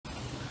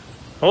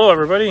Hello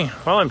everybody.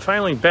 Well, I'm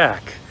finally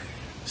back.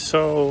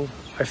 So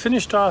I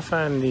finished off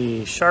on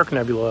the Cave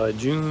Nebula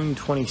June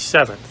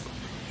 27th.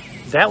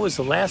 That was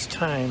the last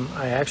time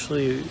I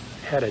actually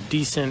had a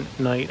decent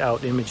night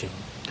out imaging.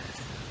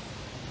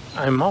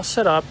 I'm all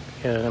set up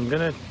and I'm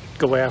gonna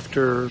go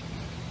after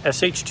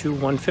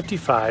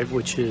Sh2-114,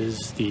 which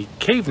is the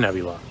Cave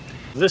Nebula.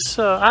 This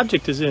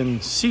object is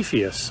in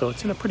Cepheus, so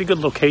it's in a pretty good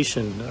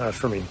location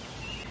for me.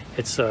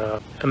 It's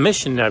a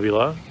emission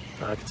nebula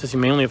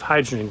consisting mainly of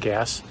hydrogen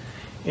gas.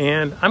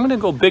 And I'm going to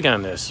go big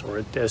on this,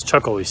 or as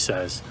Chuck always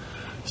says.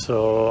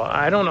 So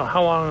I don't know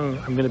how long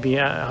I'm going to be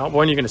at,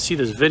 when you're going to see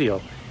this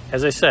video.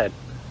 As I said,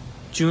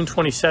 June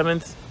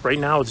 27th, right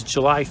now it's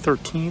July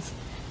 13th.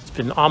 It's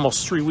been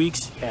almost 3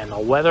 weeks, and the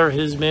weather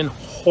has been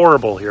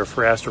horrible here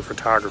for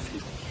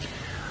astrophotography.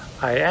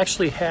 I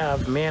actually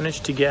have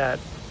managed to get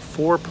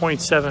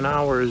 4.7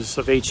 hours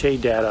of HA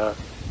data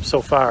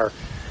so far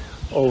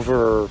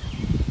over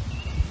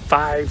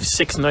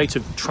 5-6 nights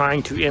of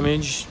trying to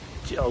image.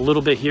 A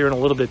little bit here and a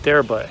little bit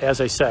there, but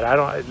as I said,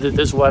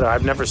 this weather,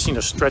 I've never seen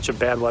a stretch of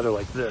bad weather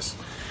like this.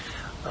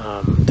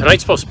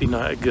 Tonight's supposed to be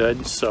not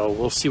good, so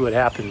we'll see what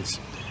happens.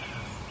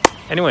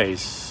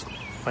 Anyways,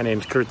 my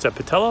name's Kurt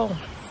Zapatello,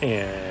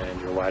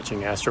 and you're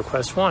watching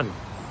AstroQuest 1.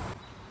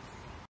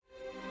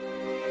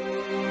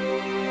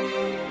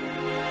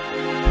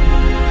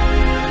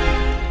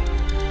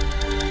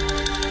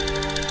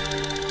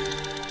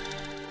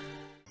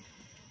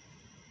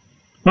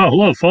 Well,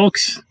 hello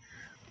folks.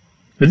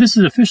 But this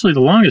is officially the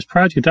longest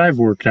project I've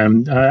worked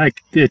on.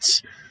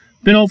 It's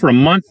been over a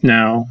month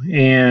now,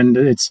 and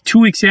it's 2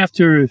 weeks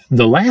after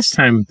the last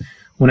time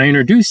when I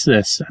introduced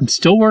this. I'm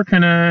still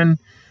working on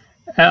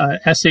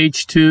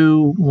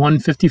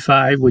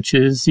Sh2-114, which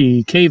is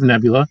the Cave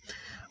Nebula,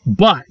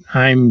 but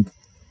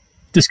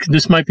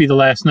this might be the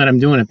last night I'm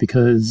doing it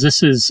because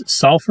this is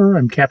sulfur.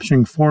 I'm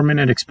capturing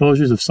 4-minute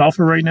exposures of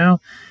sulfur right now,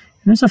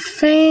 and there's a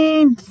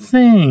faint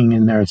thing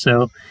in there.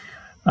 So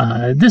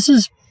this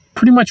is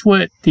pretty much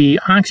what the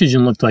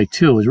oxygen looked like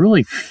too. It was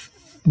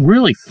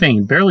really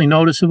faint, barely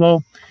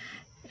noticeable,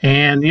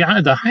 and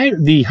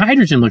the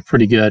hydrogen looked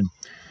pretty good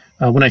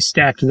when I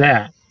stacked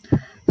that.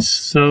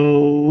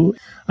 So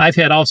I've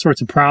had all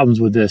sorts of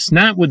problems with this,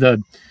 not with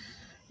the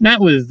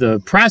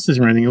process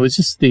or anything. It was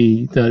just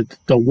the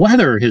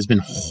weather has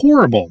been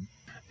horrible.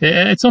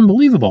 It's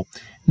unbelievable.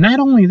 Not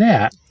only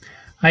that,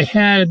 I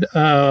had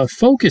a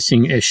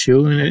focusing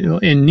issue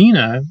in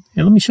N.I.N.A,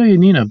 and let me show you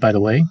N.I.N.A, by the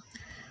way.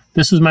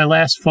 This was my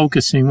last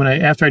focusing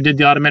after I did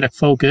the automatic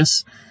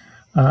focus.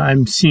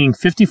 I'm seeing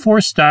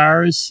 54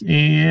 stars,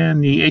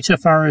 and the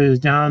HFR is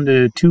down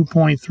to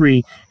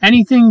 2.3.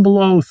 Anything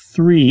below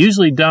 3,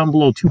 usually down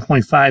below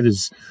 2.5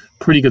 is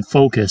pretty good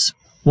focus.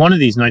 One of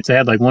these nights I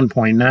had like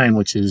 1.9,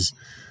 which is,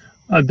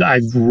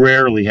 I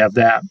rarely have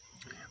that.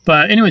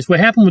 But anyways, what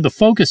happened with the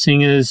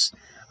focusing is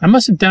I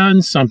must have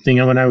done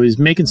something when I was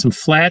making some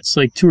flats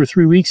like 2 or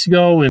 3 weeks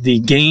ago, and the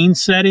gain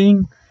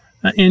setting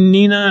in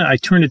N.I.N.A, I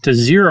turned it to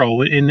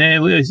 0, and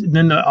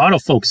then the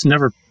autofocus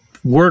never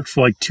worked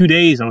for like 2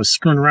 days. I was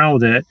screwing around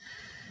with it,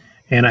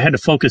 and I had to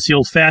focus the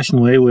old-fashioned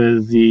way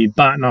with the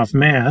Botanoff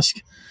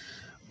mask,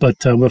 but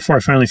before I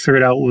finally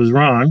figured out what was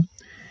wrong.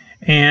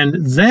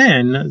 And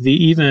then the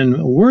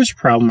even worse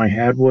problem I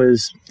had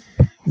was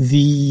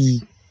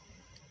the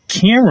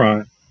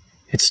camera.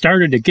 It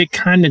started to get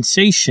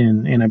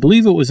condensation, and I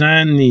believe it was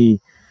on the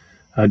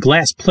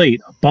glass plate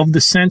above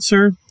the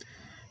sensor.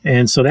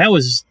 And so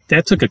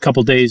that took a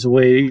couple days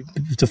away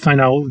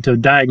to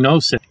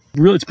diagnose it.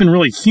 It's been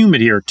really humid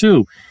here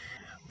too,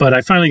 but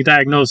I finally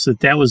diagnosed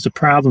that was the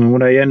problem. And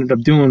what I ended up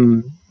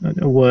doing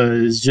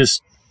was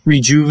just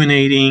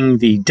rejuvenating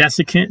the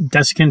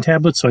desiccant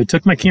tablet. So I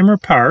took my camera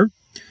apart,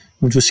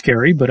 which was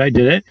scary, but I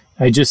did it.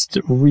 I just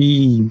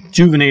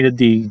rejuvenated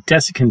the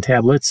desiccant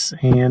tablets,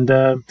 and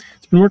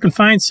it's been working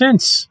fine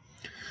since.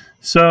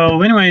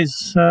 So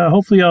anyways,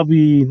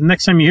 hopefully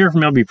next time you hear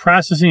from me, I'll be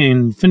processing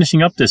and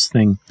finishing up this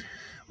thing.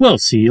 We'll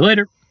see you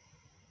later.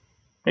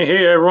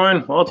 Hey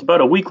everyone. Well, it's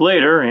about a week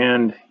later,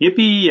 and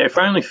yippee, I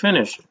finally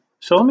finished.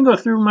 So let me go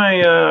through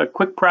my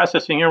quick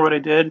processing here, what I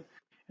did.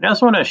 And I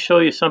also want to show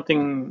you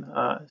something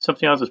else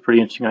that's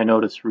pretty interesting I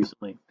noticed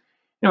recently.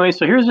 Anyway,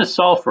 so here's the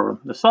sulfur.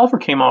 The sulfur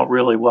came out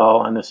really well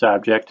on this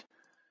object.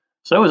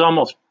 So it was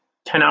almost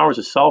 10 hours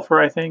of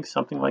sulfur, I think,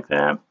 something like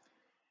that.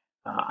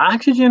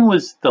 Oxygen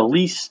was the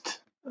least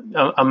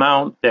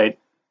amount that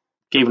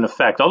gave an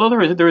effect, although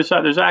there's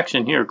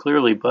oxygen here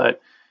clearly, but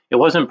it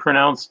wasn't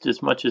pronounced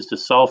as much as the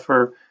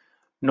sulfur,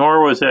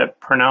 nor was it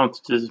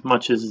pronounced as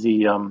much as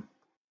the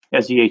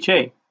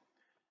HA.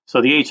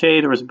 So the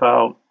HA, there was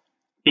about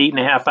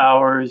 8.5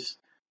 hours,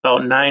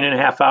 about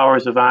 9.5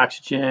 hours of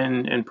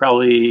oxygen, and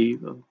probably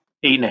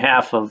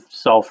 8.5 of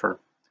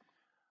sulfur.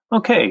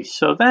 Okay,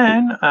 so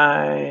then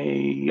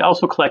I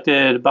also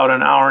collected about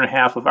 1.5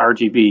 hours of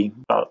RGB,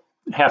 about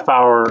half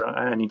hour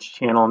on each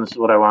channel, and this is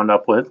what I wound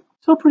up with.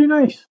 Still pretty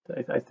nice,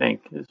 I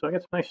think. So I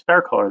got some nice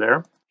star color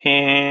there.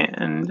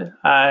 And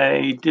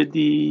I did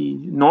the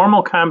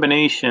normal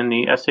combination,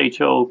 the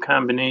SHO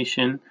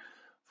combination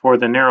for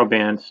the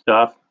narrowband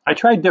stuff. I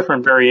tried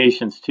different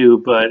variations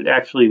too, but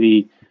actually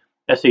the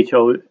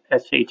SHO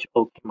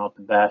came out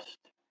the best.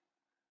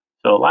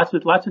 So lots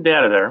of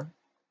data there.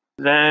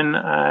 Then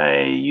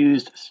I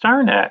used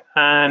StarNet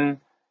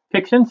on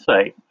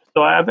PixInsight.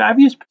 So I've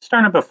used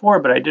StarNet before,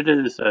 but I did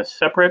it as a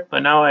separate.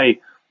 But now I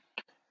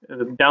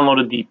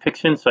downloaded the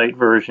PixInsight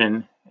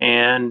version,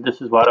 and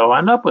this is what I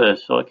wound up with.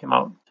 So it came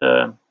out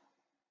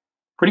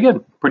pretty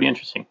good, pretty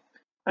interesting.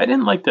 I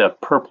didn't like the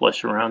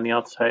purplish around the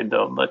outside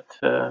though, but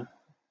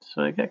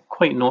so it got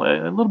quite a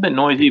little bit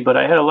noisy, but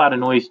I had a lot of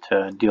noise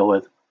to deal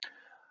with.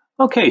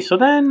 Okay, so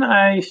then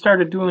I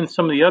started doing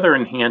some of the other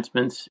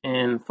enhancements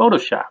in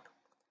Photoshop.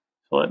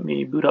 So let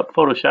me boot up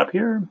Photoshop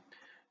here.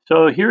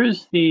 So here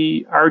is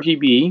the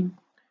RGB,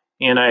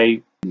 and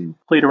I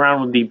played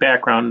around with the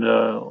background,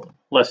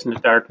 lessen the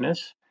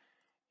darkness.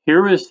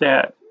 Here is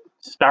that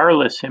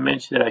starless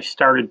image that I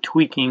started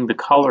tweaking the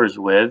colors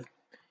with.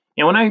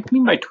 And when I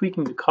mean by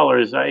tweaking the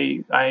colors,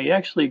 I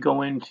actually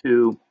go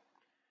into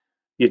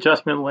the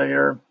adjustment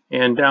layer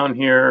and down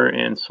here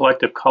in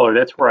selective color.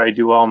 That's where I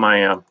do all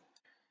my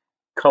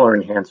color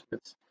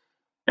enhancements.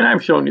 And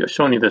I've shown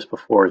you this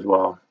before as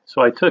well.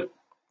 So I took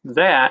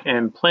that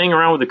and playing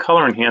around with the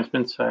color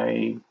enhancements,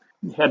 I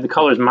had the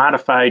colors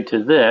modified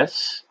to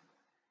this.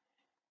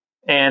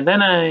 And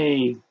then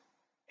I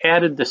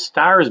added the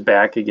stars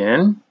back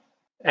again.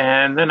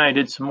 And then I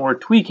did some more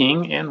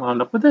tweaking and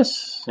wound up with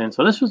this. And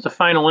so this was the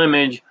final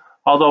image,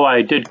 although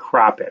I did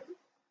crop it.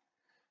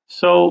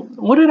 So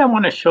what did I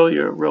want to show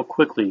you real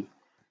quickly?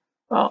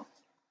 Well,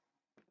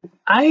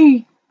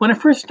 when I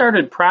first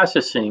started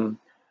processing,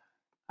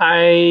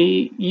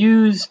 I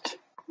used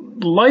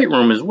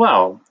Lightroom as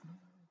well.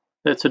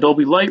 That's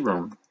Adobe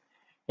Lightroom.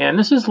 And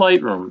this is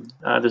Lightroom.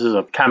 This is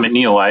a Comet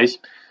Neowise.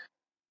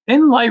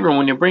 In Lightroom,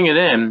 when you bring it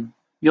in,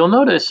 you'll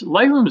notice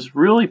Lightroom is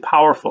really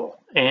powerful.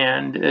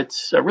 And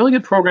it's a really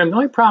good program. The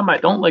only problem I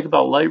don't like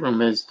about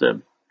Lightroom is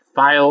the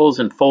files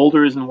and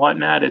folders and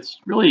whatnot. It's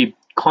really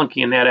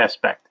clunky in that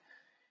aspect.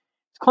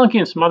 It's clunky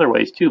in some other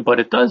ways too, but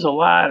it does a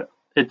lot.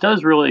 It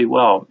does really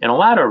well. And a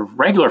lot of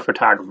regular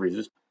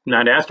photographers,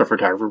 not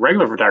astrophotography,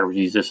 regular photographers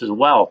use this as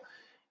well.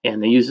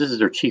 And they use this as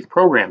their chief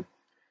program.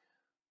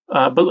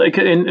 But like,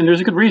 and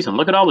there's a good reason.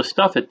 Look at all the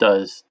stuff it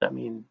does. I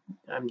mean,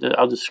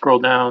 I'll just scroll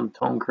down,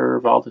 tone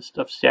curve, all this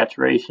stuff,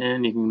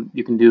 saturation.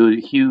 You can do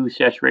hue,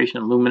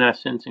 saturation,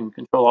 luminescence, and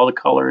control all the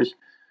colors.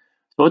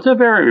 So it's a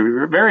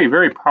very, very,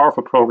 very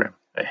powerful program.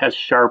 It has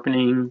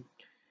sharpening,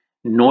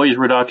 noise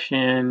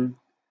reduction,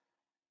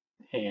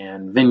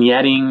 and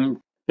vignetting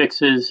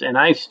fixes. And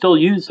I still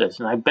use this,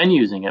 and I've been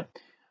using it.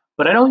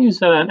 But I don't use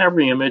that on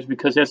every image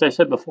because, as I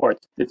said before,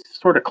 it's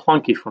sort of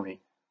clunky for me.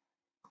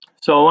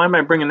 So why am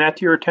I bringing that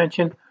to your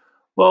attention?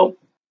 Well,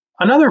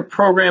 another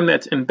program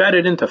that's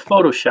embedded into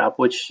Photoshop,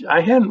 which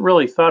I hadn't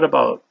really thought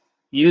about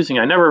using.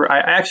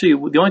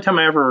 The only time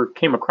I ever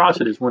came across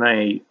it is when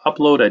I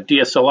upload a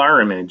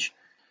DSLR image.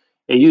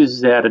 It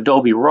uses that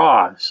Adobe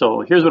Raw.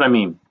 So here's what I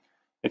mean.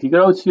 If you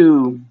go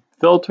to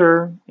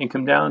Filter and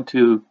come down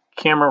to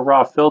Camera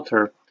Raw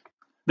Filter,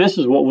 this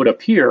is what would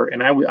appear.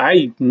 And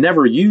I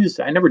never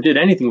did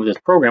anything with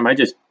this program. I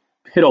just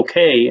hit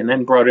OK and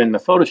then brought it into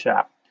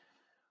Photoshop.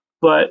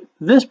 But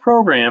this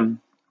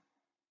program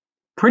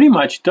pretty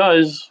much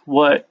does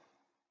what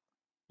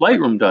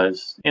Lightroom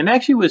does. And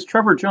actually it was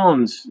Trevor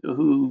Jones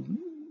who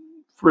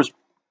first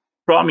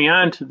brought me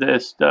on to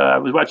this. I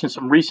was watching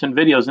some recent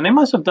videos, and they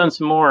must have done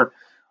some more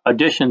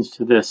additions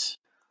to this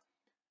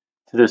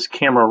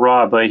Camera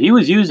Raw, but he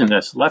was using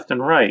this left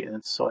and right.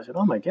 And so I said,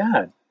 oh my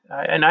God.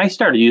 And I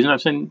started using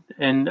it,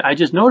 and I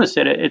just noticed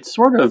that it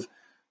sort of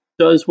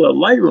does what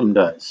Lightroom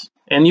does.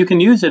 And you can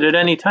use it at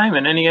any time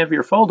in any of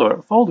your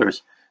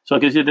folders. So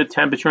it gives you the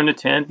temperature and the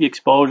tint, the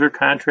exposure,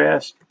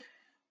 contrast,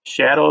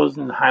 shadows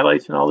and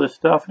highlights and all this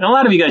stuff. And a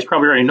lot of you guys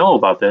probably already know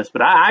about this,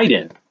 but I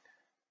didn't.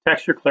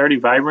 Texture, clarity,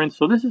 vibrance.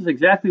 So this is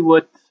exactly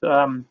what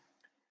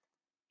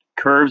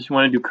curves, you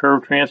want to do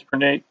curve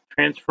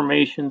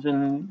transformations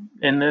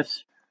in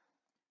this.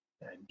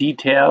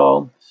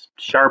 Detail,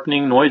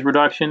 sharpening, noise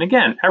reduction.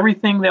 Again,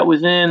 everything that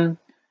was in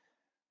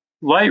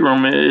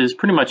Lightroom is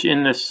pretty much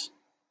in this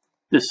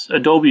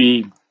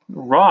Adobe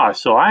Raw.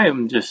 So I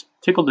am just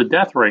tickled to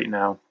death right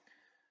now.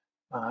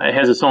 It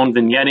has its own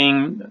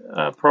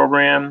vignetting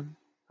program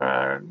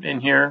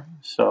in here,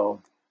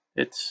 so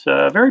it's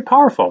very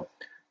powerful.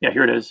 Yeah,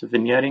 here it is,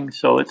 vignetting.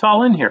 So it's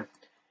all in here.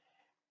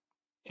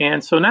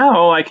 And so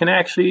now I can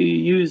actually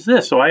use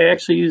this. So I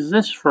actually use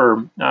this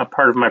for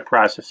part of my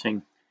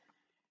processing.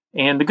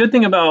 And the good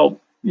thing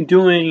about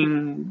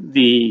doing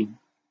the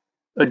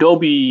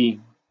Adobe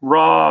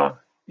Raw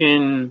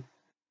in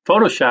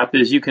Photoshop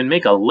is you can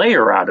make a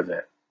layer out of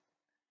it.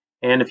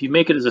 And if you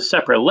make it as a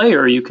separate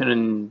layer, you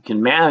can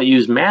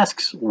use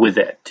masks with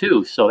it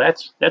too. So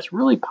that's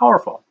really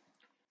powerful.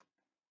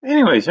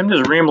 Anyways, I'm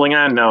just rambling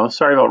on now.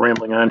 Sorry about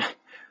rambling on.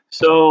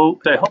 So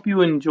I hope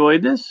you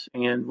enjoyed this,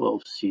 and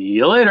we'll see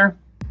you later.